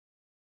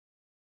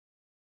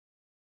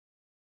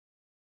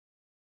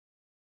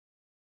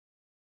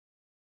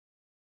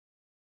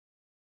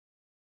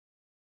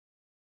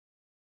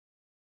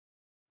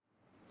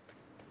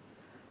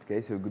Okay,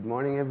 so good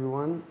morning,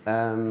 everyone.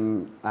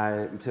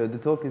 So the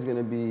talk is going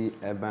to be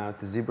about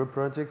the ZiBRA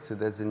project. So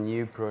that's a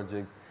new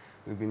project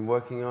we've been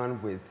working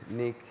on with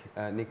Nick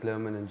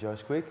Lohman and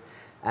Josh Quick.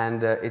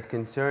 And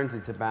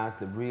it's about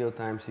the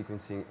real-time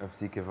sequencing of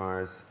Zika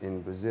virus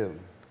in Brazil.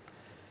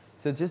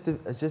 So just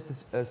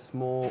a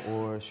small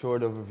or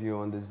short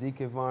overview on the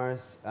Zika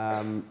virus.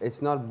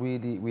 It's not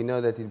really, we know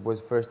that it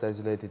was first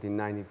isolated in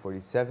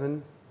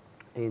 1947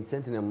 in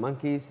sentinel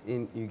monkeys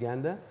in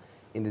Uganda,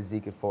 in the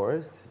Zika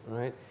forest,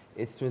 right?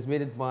 It's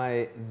transmitted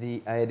by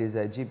the Aedes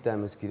aegypti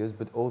mosquitoes,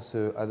 but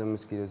also other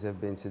mosquitoes have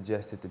been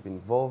suggested to be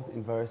involved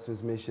in virus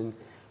transmission,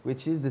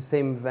 which is the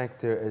same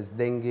vector as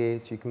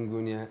dengue,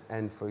 chikungunya,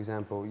 and, for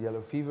example,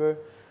 yellow fever.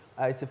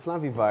 It's a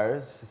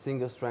flavivirus, a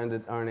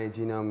single-stranded RNA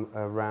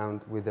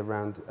genome with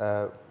around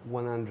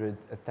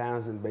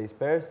 100,000 base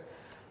pairs.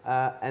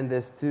 And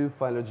there's two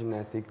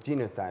phylogenetic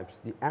genotypes.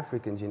 The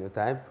African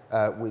genotype,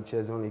 which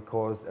has only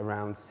caused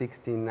around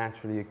 16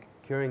 naturally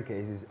occurring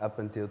cases up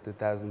until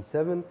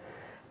 2007,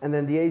 and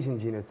then the Asian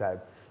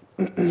genotype.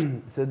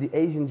 So the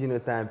Asian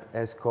genotype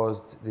has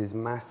caused this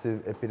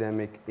massive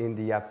epidemic in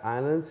the Yap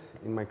Islands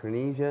in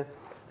Micronesia,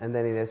 and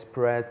then it has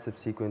spread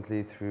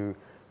subsequently through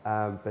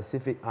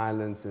Pacific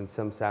Islands and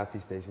some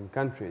Southeast Asian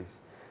countries.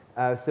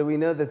 So we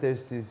know that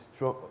there's this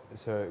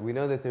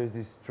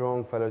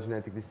strong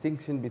phylogenetic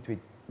distinction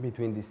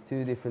between these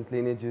two different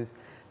lineages,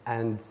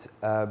 and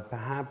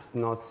perhaps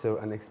not so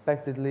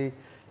unexpectedly,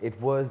 it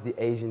was the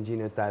Asian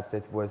genotype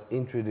that was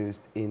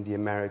introduced in the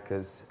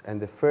Americas, and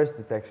the first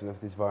detection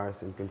of this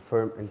virus and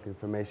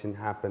confirmation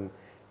happened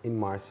in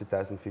March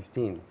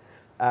 2015.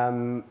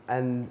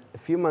 And a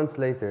few months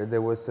later, there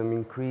was some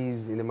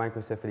increase in the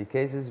microcephaly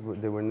cases.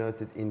 They were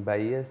noted in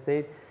Bahia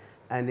state,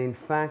 and in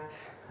fact,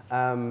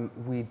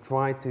 we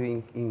tried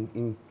to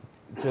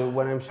so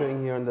what I'm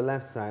showing here on the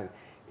left side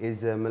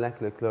is a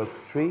molecular clock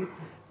tree,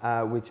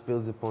 which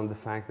builds upon the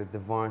fact that the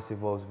virus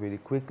evolves really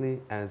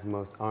quickly, as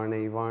most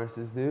RNA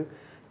viruses do.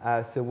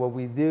 So what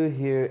we do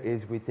here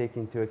is we take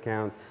into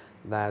account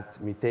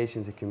that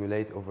mutations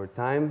accumulate over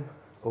time,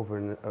 over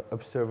an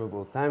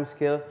observable time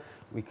scale.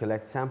 We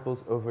collect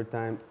samples over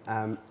time,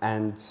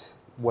 and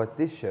what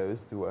this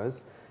shows to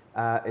us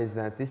is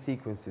that these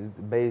sequences,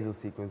 the basal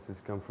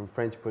sequences, come from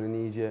French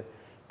Polynesia,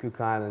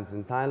 Cook Islands,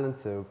 and Thailand,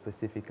 so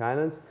Pacific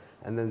Islands,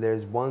 and then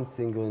there's one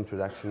single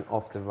introduction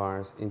of the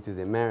virus into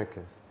the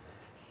Americas.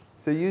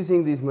 So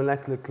using these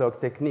molecular clock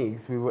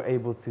techniques, we were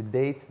able to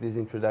date this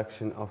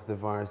introduction of the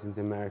virus in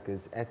the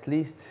Americas at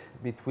least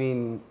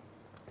between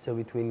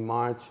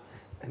March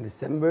and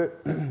December,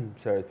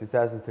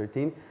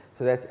 2013.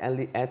 So that's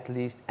at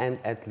least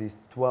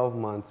 12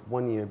 months,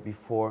 1 year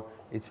before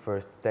its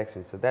first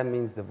detection. So that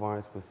means the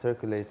virus was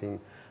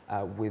circulating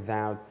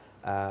without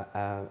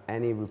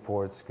any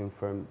reports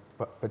confirmed,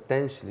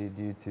 potentially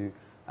due to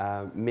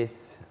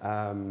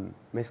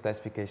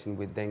misclassification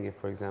with dengue,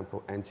 for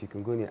example, and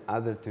chikungunya,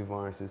 other two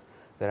viruses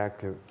that are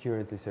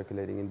currently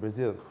circulating in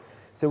Brazil.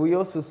 So we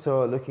also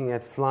saw, looking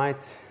at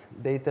flight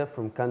data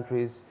from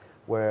countries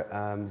where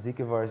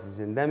Zika virus is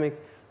endemic,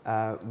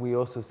 we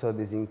also saw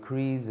this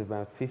increase,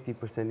 about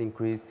 50%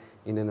 increase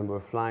in the number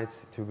of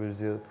flights to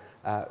Brazil,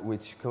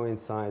 which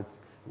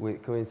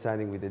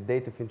coinciding with the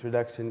date of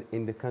introduction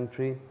in the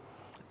country.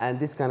 And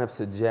this kind of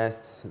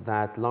suggests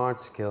that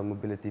large-scale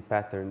mobility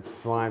patterns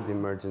drive the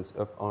emergence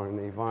of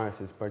RNA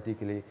viruses,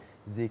 particularly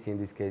Zika in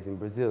this case in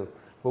Brazil.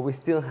 But we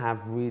still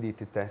have really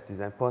to test this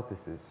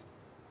hypothesis.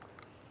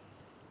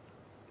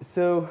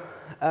 So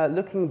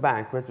looking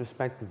back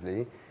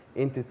retrospectively,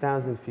 in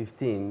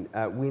 2015,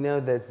 we know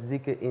that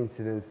Zika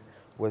incidence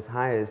was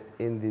highest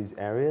in these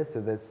areas. So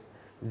that's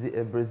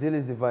Brazil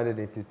is divided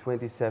into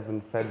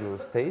 27 federal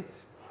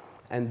states,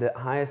 and the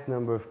highest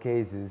number of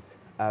cases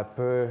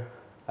per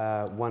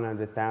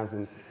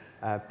 100,000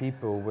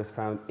 people was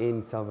found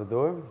in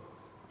Salvador,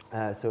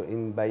 so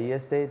in Bahia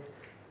state,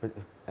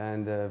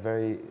 and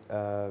very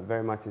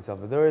much in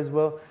Salvador as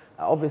well.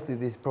 Obviously,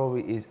 this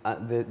probably is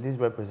this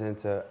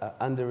represents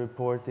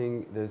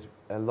underreporting. There's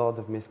a lot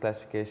of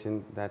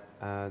misclassification. That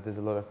there's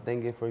a lot of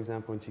dengue, for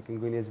example, and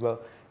chikungunya as well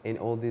in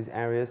all these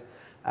areas.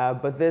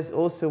 But there's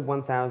also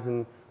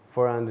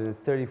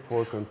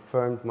 1,434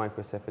 confirmed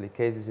microcephaly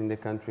cases in the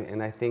country,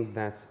 and I think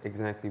that's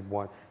exactly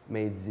what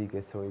made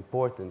Zika so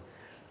important.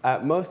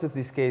 Most of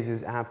these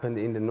cases happened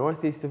in the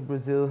northeast of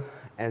Brazil,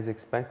 as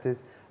expected,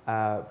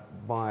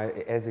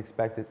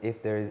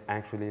 if there is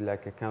actually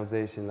like a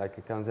causation, like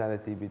a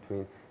causality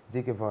between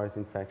Zika virus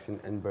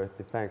infection and birth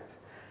defects.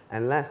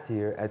 And last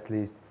year, at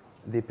least,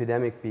 the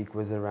epidemic peak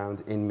was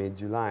around in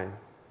mid-July.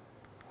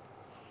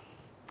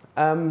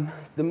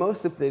 The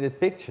most updated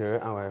picture,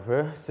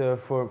 however, so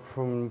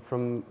from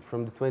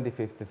the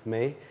 25th of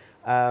May,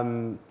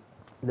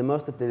 the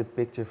most updated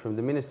picture from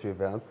the Ministry of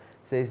Health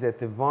says that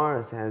the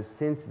virus has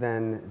since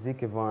then,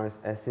 Zika virus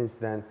has since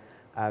then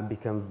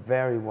become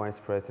very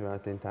widespread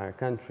throughout the entire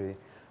country.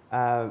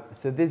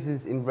 So this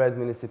is in red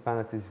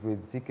municipalities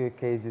with Zika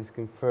cases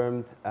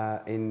confirmed.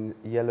 In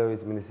yellow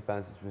is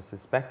municipalities with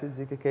suspected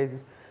Zika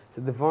cases. So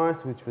the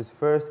virus, which was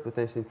first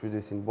potentially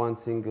introduced in one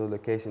single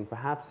location,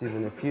 perhaps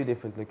even a few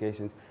different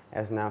locations,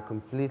 has now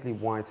completely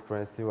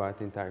widespread throughout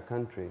the entire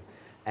country.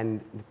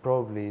 And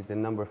probably the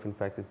number of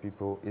infected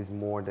people is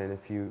more than a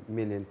few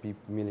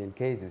million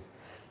cases.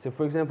 So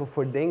for example,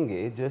 for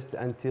dengue, just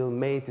until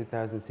May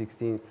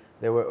 2016,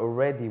 there were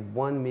already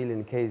 1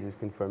 million cases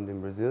confirmed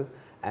in Brazil,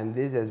 and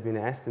this has been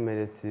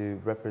estimated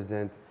to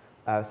represent,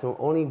 so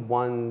only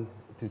 1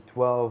 to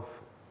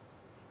 12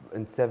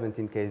 and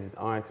 17 cases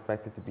are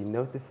expected to be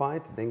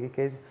notified, dengue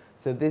cases.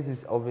 So this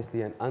is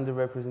obviously an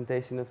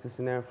underrepresentation of the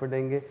scenario for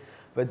dengue,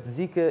 but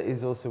Zika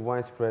is also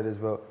widespread as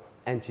well,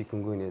 and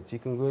chikungunya.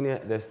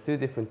 Chikungunya, there's 2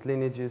 different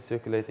lineages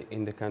circulating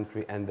in the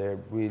country, and they're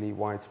really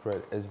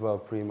widespread as well,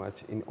 pretty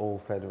much in all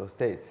federal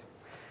states.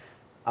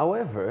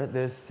 However,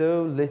 there's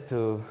so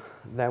little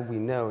that we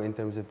know in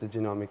terms of the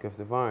genomic of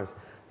the virus.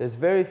 There's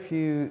very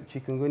few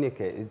chikungunya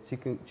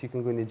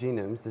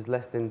genomes. There's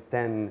less than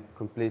 10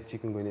 complete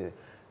chikungunya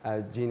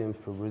genomes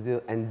for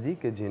Brazil, and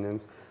Zika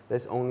genomes,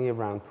 there's only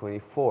around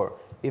 24.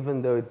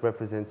 Even though it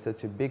represents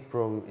such a big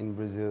problem in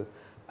Brazil,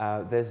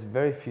 there's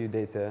very few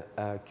data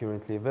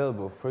currently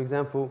available. For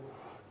example,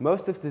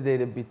 most of the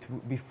data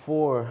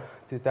before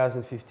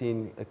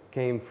 2015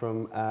 came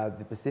from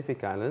the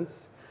Pacific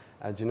Islands,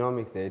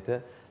 genomic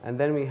data, and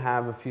then we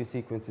have a few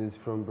sequences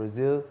from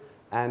Brazil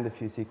and a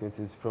few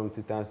sequences from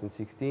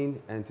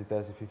 2016 and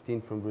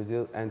 2015 from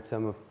Brazil, and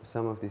some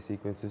of these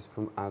sequences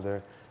from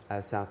other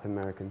South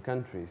American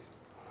countries.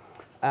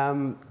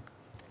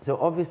 So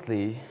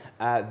obviously,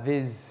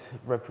 this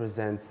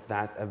represents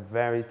that a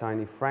very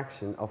tiny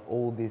fraction of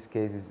all these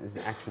cases is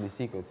actually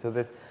sequenced. So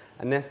there's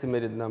an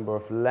estimated number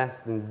of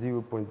less than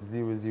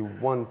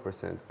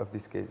 0.001% of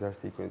these cases are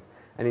sequenced.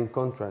 And in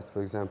contrast,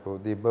 for example,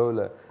 the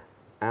Ebola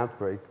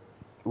outbreak,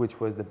 which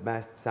was the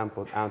best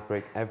sampled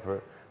outbreak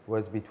ever,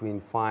 was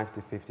between 5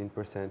 to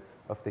 15%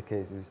 of the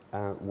cases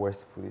were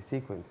fully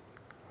sequenced.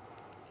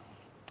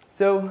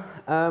 So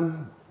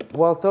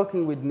while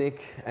talking with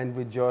Nick and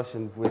with Josh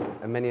and with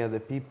many other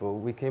people,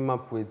 we came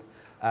up with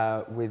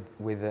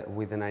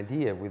an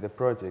idea, with a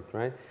project,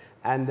 right?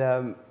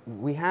 And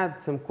we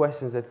had some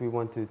questions that we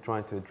want to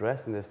try to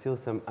address, and there's still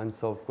some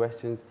unsolved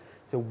questions.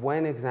 So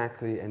when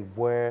exactly and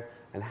where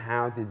and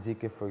how did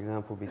Zika, for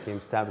example, become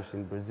established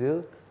in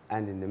Brazil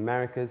and in the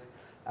Americas?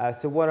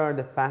 So what are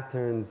the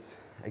patterns?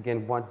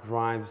 Again, what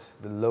drives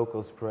the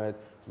local spread,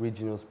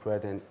 regional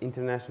spread, and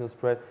international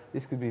spread?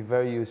 This could be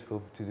very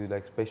useful to do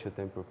like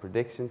spatio-temporal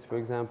predictions, for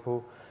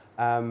example.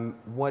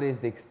 What is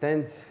the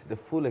extent, the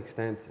full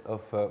extent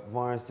of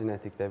virus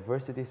genetic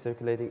diversity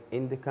circulating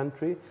in the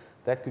country?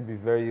 That could be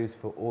very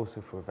useful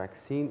also for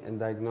vaccine and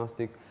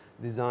diagnostic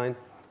design.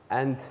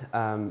 And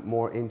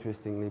more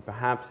interestingly,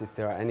 perhaps if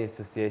there are any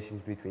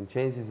associations between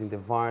changes in the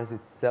virus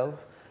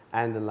itself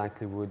and the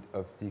likelihood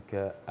of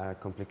Zika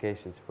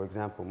complications, for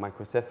example,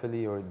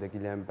 microcephaly or the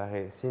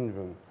Guillain-Barré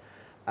syndrome.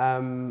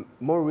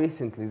 More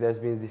recently, there's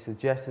been the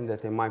suggestion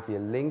that there might be a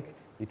link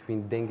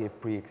between dengue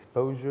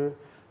pre-exposure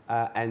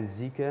and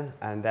Zika,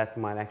 and that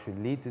might actually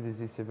lead to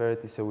disease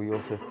severity. So we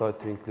also thought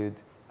to include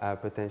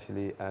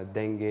potentially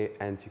dengue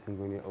and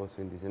chikungunya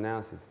also in this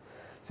analysis.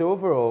 So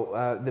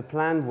overall, the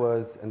plan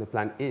was, and the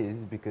plan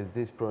is, because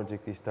this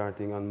project is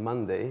starting on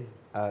Monday,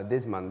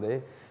 this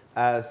Monday,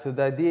 so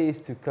the idea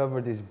is to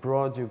cover this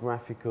broad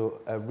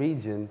geographical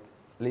region,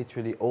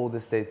 literally all the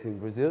states in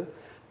Brazil,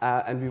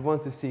 and we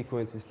want to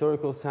sequence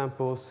historical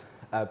samples,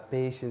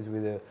 patients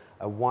with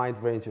a wide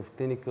range of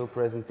clinical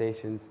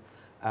presentations,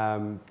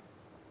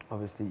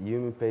 obviously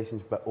human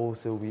patients, but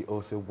also we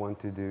also want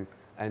to do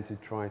and to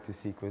try to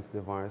sequence the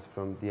virus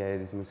from the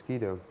Aedes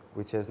mosquito,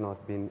 which has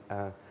not been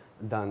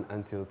done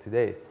until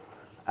today.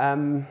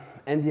 And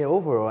the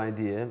overall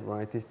idea,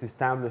 right, is to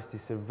establish the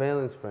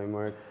surveillance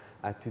framework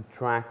to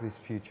track this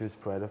future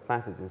spread of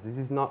pathogens. This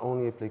is not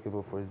only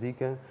applicable for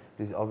Zika,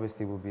 this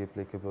obviously will be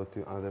applicable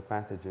to other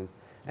pathogens.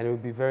 And it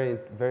would be very,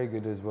 very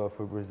good as well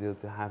for Brazil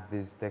to have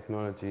this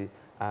technology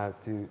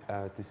to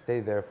stay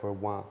there for a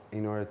while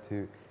in order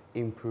to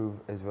improve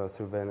as well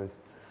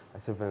surveillance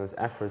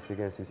efforts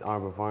against these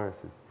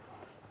arboviruses.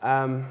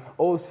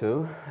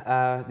 Also,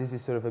 this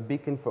is sort of a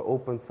beacon for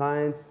open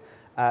science.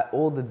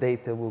 All the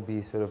data will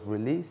be sort of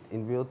released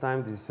in real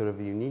time. This is sort of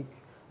unique,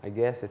 I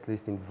guess, at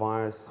least in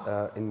virus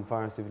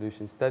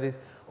evolution studies.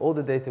 All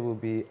the data will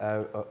be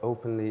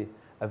openly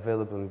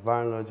available in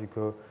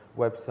virological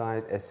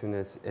website as soon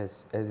as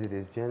it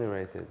is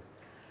generated.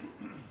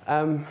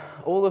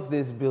 All of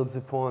this builds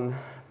upon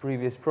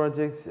previous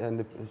projects,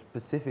 and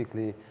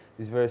specifically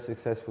this very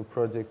successful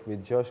project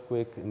with Josh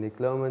Quick and Nick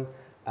Lohman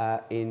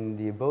in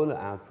the Ebola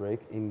outbreak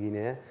in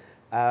Guinea.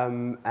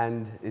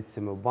 And it's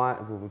a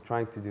mobile, we were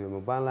trying to do a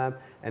mobile lab,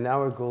 and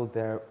our goal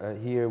there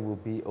here will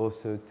be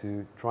also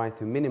to try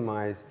to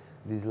minimize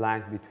this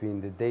lag between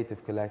the date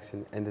of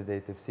collection and the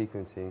date of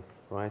sequencing,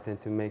 right,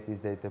 and to make this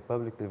data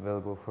publicly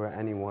available for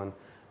anyone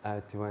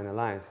to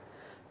analyze.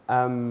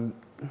 And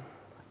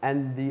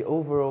the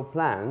overall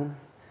plan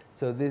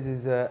So this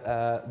is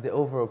the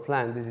overall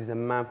plan. This is a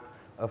map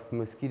of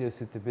mosquito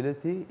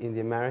suitability in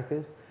the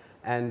Americas.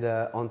 And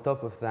on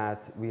top of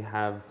that, we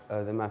have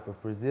the map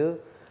of Brazil.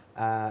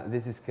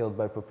 This is scaled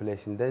by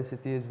population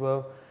density as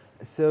well.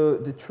 So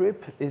the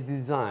trip is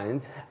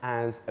designed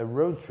as a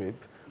road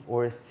trip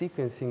or a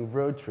sequencing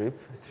road trip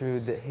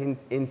through the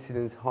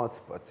incidence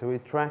hotspot. So we're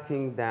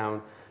tracking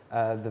down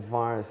the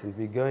virus and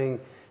we're going.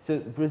 So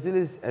Brazil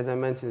is, as I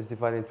mentioned, is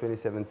divided in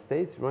 27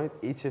 states, right?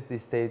 Each of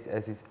these states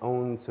has its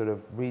own sort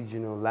of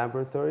regional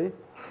laboratory.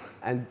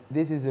 And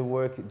this is a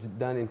work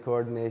done in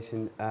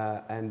coordination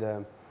and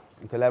in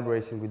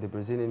collaboration with the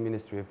Brazilian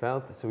Ministry of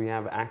Health. So we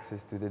have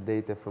access to the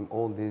data from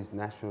all these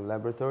national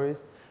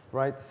laboratories,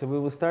 right? So we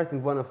will start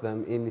in one of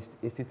them in the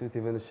Instituto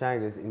Evandro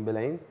Chagas in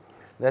Belém.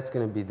 That's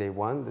going to be day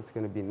one. That's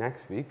going to be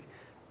next week.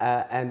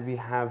 And we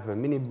have a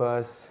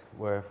minibus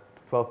where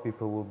 12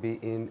 people will be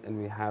in, and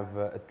we have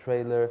a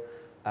trailer.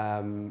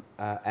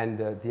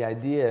 The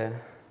idea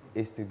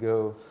is to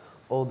go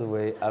all the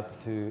way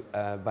up to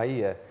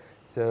Bahia.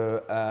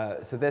 So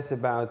that's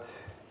about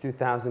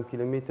 2,000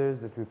 kilometers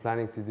that we're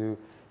planning to do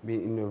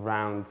in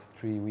around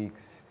 3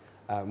 weeks,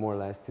 more or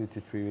less 2 to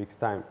 3 weeks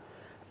time.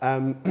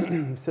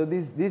 So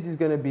this is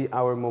going to be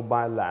our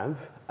mobile lab,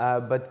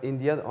 but on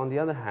the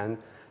other hand,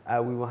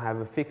 we will have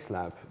a fixed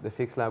lab. The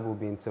fixed lab will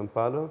be in São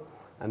Paulo,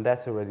 and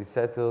that's already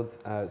settled.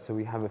 So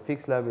we have a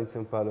fixed lab in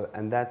São Paulo,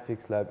 and that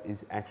fixed lab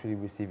is actually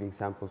receiving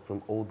samples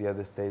from all the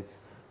other states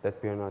that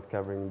we are not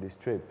covering in this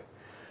trip.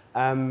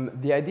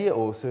 The idea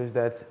also is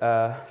that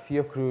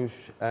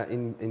Cruz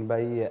in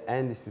Bahia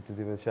and Instituto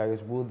de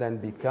Chagas will then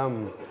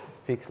become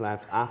fixed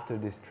labs after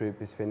this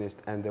trip is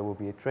finished, and there will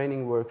be a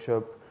training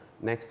workshop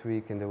next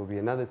week, and there will be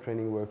another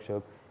training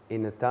workshop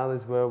in Natal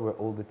as well, where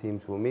all the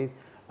teams will meet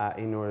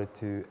in order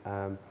to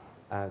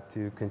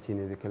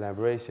continue the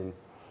collaboration.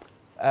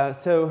 We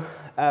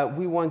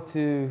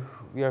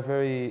are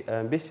very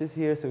ambitious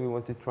here, so we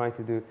want to try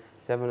to do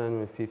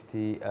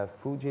 750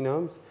 full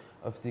genomes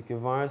of Zika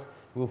virus.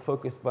 We'll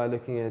focus by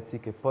looking at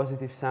Zika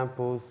positive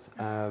samples,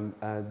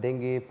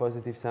 dengue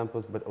positive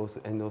samples, but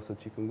also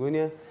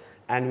chikungunya.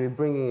 And we're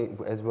bringing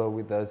as well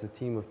with us a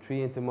team of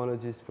 3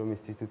 entomologists from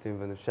Instituto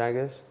Evandro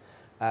Chagas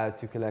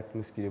to collect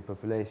mosquito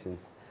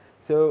populations.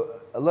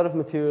 So a lot of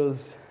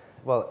materials,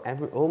 well,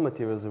 all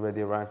materials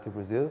already arrived to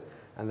Brazil,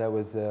 and that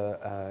was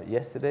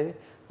yesterday,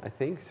 I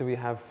think. So we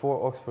have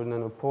 4 Oxford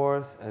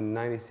Nanopores and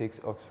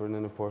 96 Oxford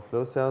Nanopore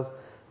flow cells.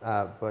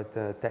 But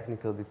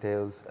technical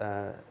details,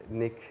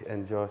 Nick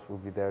and Josh will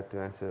be there to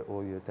answer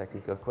all your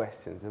technical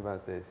questions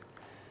about this.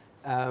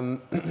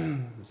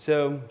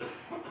 So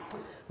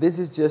this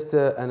is just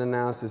an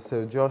analysis.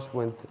 So Josh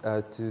went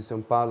to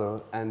São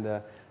Paulo and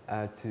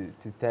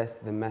to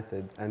test the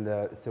method.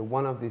 And so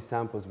one of these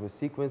samples was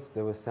sequenced.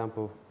 There was a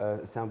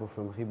sample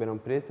from Ribeirão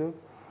Preto,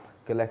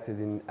 collected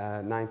in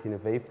 19th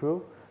of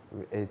April.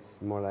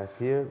 It's more or less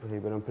here,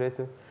 Ribeirão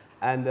Preto.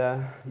 And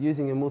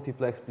using a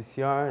multiplex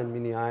PCR and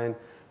MinION,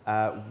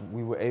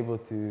 we were able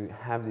to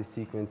have this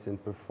sequence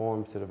and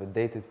perform sort of a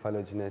dated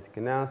phylogenetic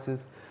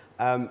analysis.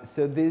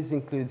 So this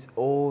includes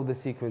all the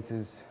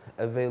sequences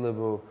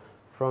available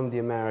from the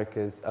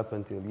Americas up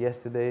until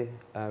yesterday,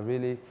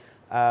 really.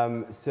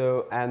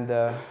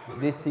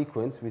 This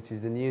sequence, which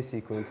is the new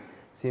sequence,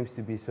 seems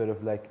to be sort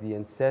of like the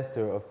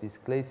ancestor of this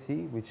clade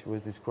C, which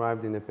was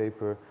described in a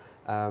paper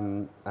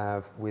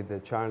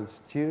with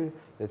Charles Chu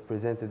that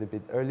presented a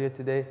bit earlier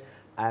today.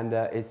 And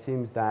it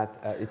seems that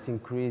it's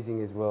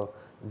increasing as well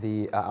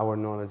our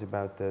knowledge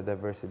about the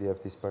diversity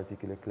of this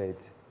particular clade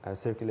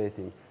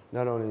circulating,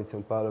 not only in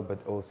São Paulo,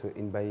 but also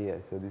in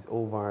Bahia. So these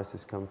all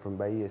viruses come from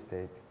Bahia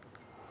state.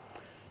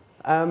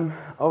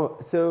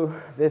 So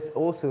there's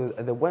also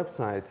the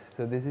website.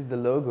 So this is the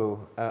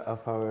logo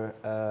of our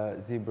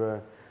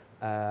ZiBRA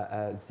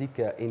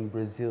Zika in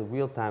Brazil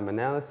real-time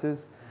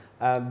analysis.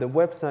 The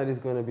website is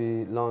going to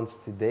be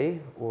launched today,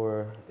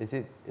 or is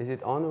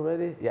it on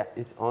already? Yeah,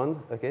 it's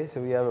on. Okay,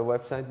 so we have a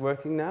website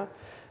working now.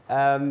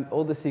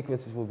 All the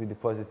sequences will be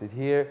deposited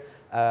here,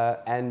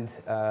 and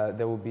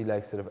there will be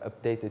like sort of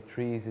updated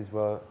trees as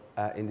well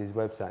in this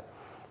website.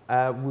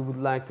 We would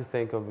like to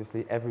thank,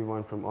 obviously,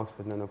 everyone from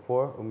Oxford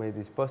Nanopore who made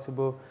this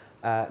possible.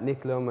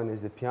 Nick Lohman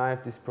is the PI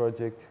of this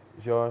project,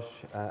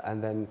 Josh,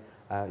 and then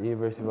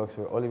University of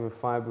Oxford, Oliver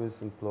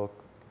Fibers and Paul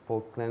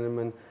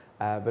Kleinerman,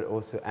 but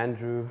also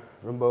Andrew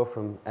Rumbaugh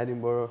from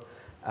Edinburgh,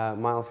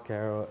 Miles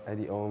Carroll,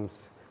 Eddie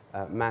Ohms,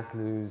 Matt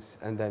Luz,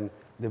 and then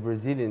the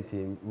Brazilian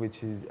team,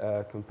 which is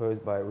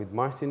composed with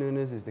Marcio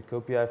Nunes, is the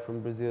co-PI from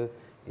Brazil,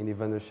 in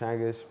Evandro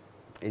Chagas,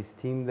 his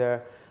team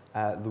there.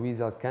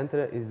 Luis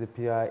Alcantara is the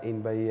PI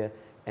in Bahia,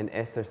 and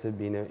Esther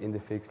Sabino in the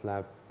fixed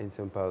lab in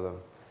São Paulo.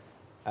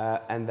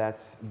 And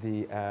that's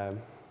the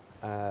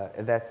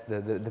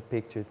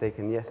picture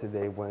taken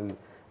yesterday when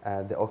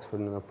the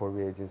Oxford Nanopore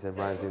reagents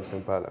arrived in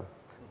São Paulo.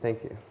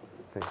 Thank you.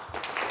 Thanks.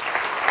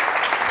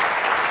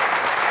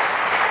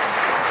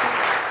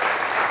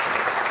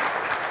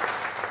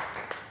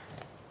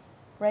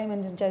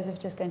 Raymond and Joseph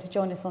are just going to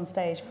join us on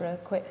stage for a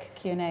quick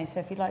Q&A. So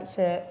if you'd like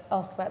to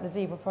ask about the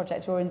ZiBRA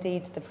project or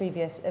indeed the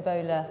previous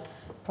Ebola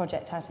project,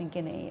 project out in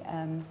Guinea.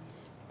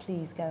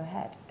 Please go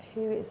ahead.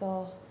 Where is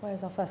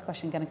our first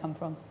question going to come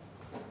from?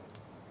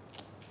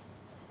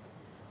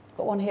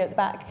 Got one here at the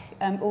back.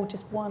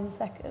 Just 1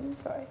 second,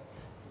 sorry.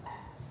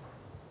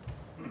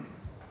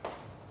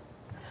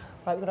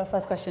 Right, we've got our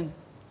first question.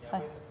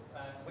 Yeah,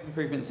 with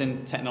improvements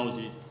in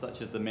technologies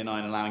such as the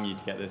MinION allowing you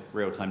to get this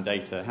real-time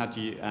data, how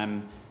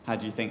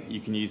do you think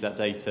you can use that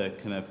data,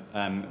 kind of,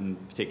 and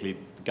particularly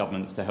the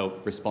governments, to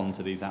help respond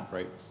to these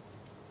outbreaks?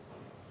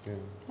 Okay.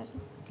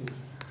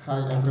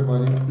 Hi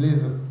everybody.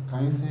 Please,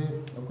 can you say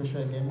the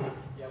question again?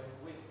 Yeah,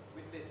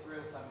 with this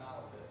real-time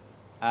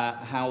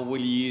analysis, how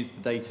will you use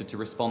the data to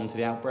respond to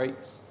the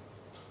outbreaks?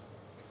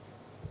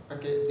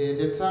 Okay,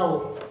 the data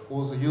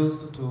was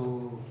used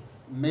to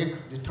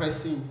make the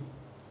tracing,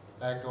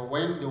 like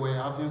when they were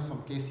having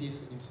some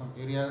cases in some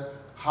areas,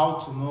 how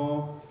to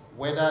know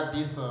whether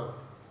this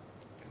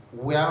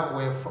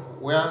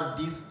where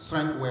these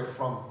strengths were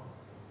from.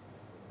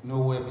 You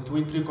know, we're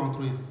between 3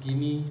 countries,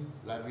 Guinea,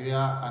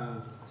 Liberia,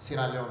 and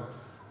Sierra Leone.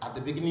 At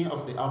the beginning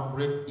of the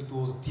outbreak, it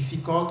was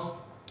difficult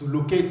to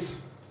locate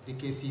the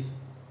cases.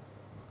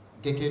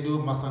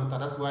 Gekedo, Masanta,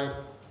 that's why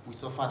we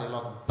suffered a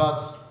lot.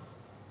 But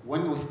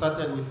when we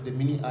started with the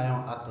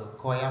MinION at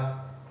Koya,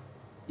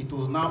 it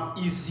was now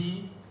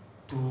easy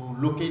to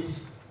locate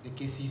the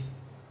cases,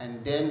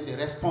 and then the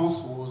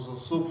response was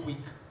so quick.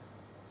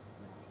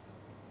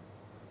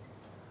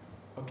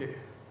 Okay,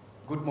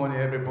 good morning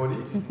everybody.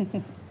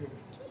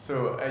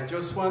 So I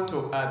just want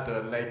to add,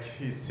 like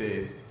he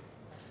says,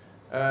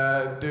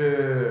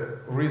 the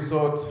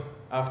result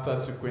after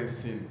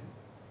sequencing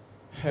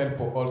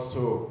help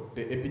also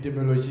the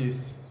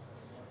epidemiologist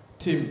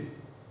team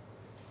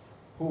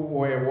who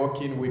were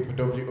working with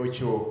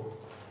WHO,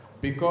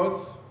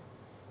 because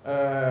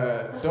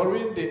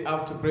during the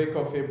outbreak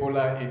of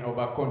Ebola in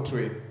our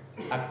country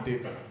at the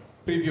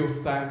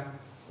previous time,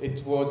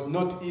 it was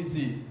not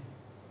easy.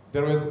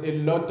 There was a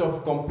lot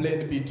of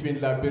complaint between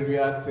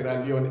Liberia,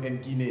 Sierra Leone,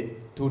 and Guinea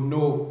to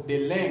know the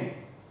link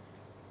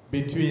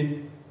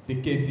between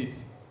the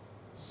cases.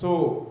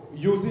 So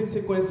using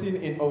sequencing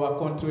in our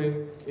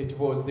country, it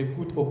was the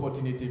good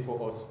opportunity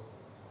for us.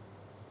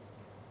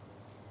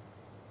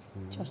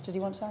 Josh, did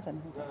you want to add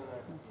anything?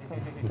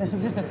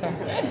 No. Sorry.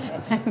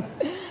 Thanks.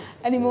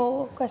 Any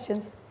more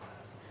questions?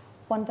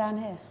 One down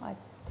here. Hi,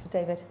 for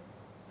David.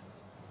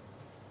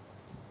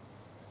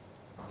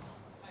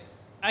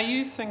 Are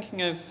you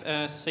thinking of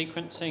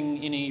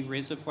sequencing any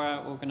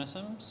reservoir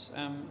organisms?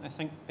 I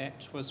think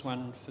that was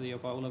one for the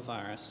Ebola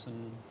virus,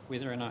 and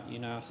whether or not you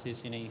know if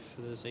there's any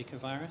for the Zika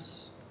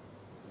virus?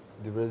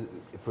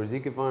 For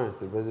Zika virus,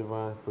 the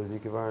reservoir for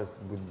Zika virus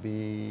would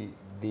be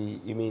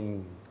you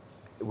mean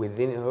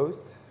within a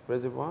host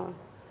reservoir?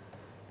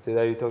 So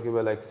are you talking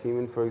about like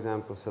semen, for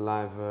example,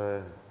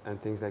 saliva,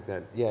 and things like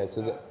that? Yeah,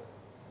 so another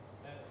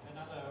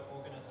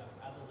organism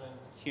other than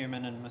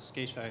human and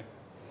mosquito?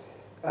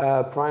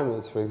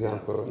 Primates, for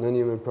example,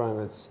 non-human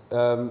primates.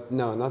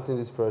 No, not in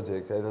this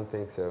project. I don't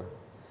think so.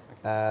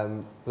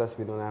 Plus,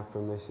 we don't have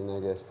permission, I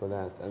guess, for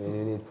that. I mean,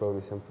 you need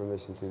probably some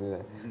permission to do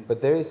that.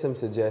 But there is some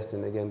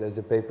suggestion. Again, there's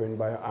a paper in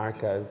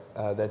bioRxiv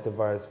that the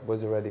virus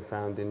was already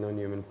found in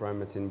non-human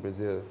primates in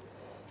Brazil.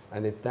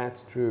 And if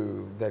that's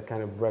true, that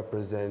kind of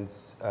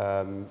represents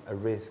a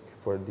risk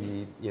for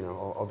the,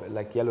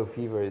 like yellow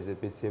fever is a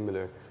bit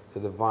similar. So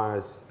the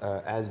virus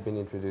has been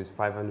introduced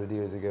 500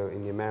 years ago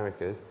in the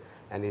Americas,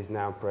 and is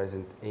now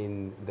present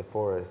in the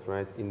forest,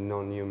 right, in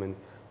non-human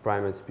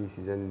primate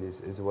species and this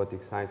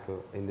zootic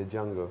cycle in the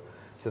jungle.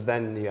 So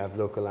then you have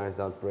localized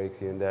outbreaks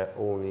here and there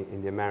only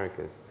in the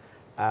Americas.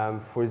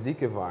 For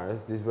Zika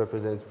virus, this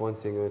represents one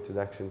single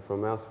introduction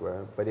from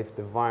elsewhere, but if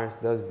the virus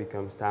does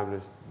become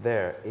established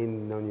there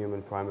in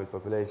non-human primate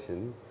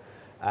populations,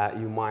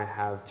 you might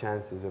have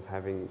chances of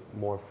having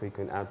more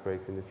frequent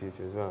outbreaks in the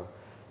future as well.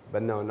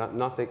 But no,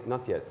 not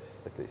yet,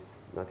 at least,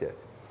 not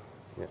yet.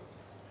 Yeah.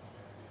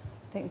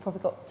 I think we've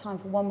probably got time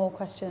for one more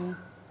question.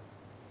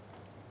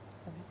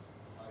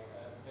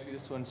 Maybe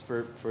this one's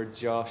for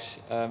Josh.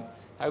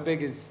 How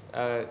big is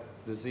the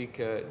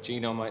Zika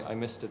genome? I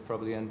missed it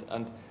probably. And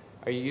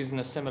are you using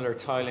a similar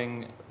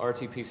tiling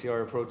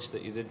RT-PCR approach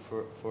that you did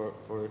for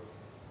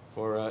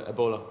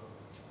Ebola?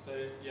 So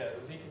yeah,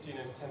 the Zika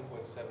genome is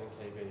 10.7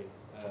 kb.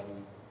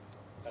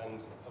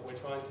 And we're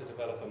trying to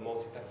develop a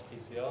multiplex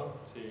PCR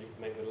to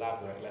make the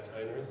lab work less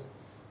onerous.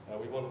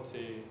 We want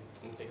to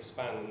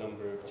expand the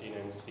number of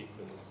genomes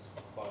sequenced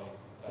by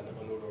an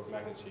order of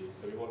magnitude.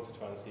 So we want to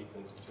try and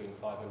sequence between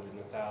 500 and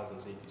 1,000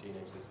 Zika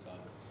genomes this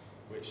time,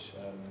 which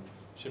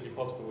should be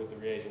possible with the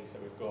reagents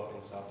that we've got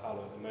in Sao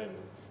Paulo at the moment.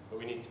 But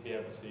we need to be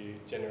able to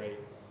generate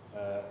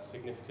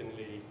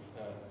significantly,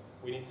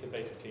 we need to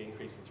basically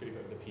increase the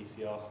throughput of the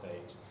PCR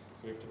stage.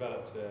 So we've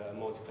developed a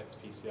multiplex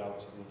PCR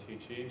which is in 2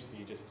 tubes, so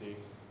you just do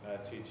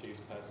 2 tubes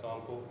per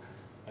sample,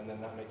 and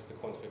then that makes the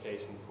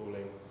quantification,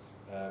 pooling,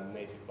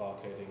 native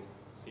barcoding,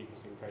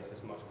 sequencing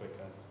process much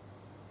quicker.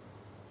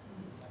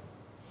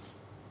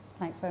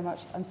 Thanks very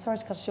much. I'm sorry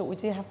to cut it short. We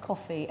do have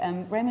coffee.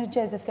 Raymond and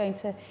Joseph are going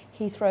to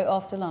Heathrow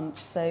after lunch,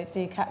 so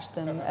do catch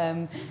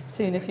them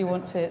soon if you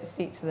want to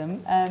speak to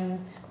them.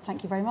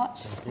 Thank you very much.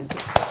 Thank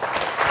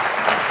you.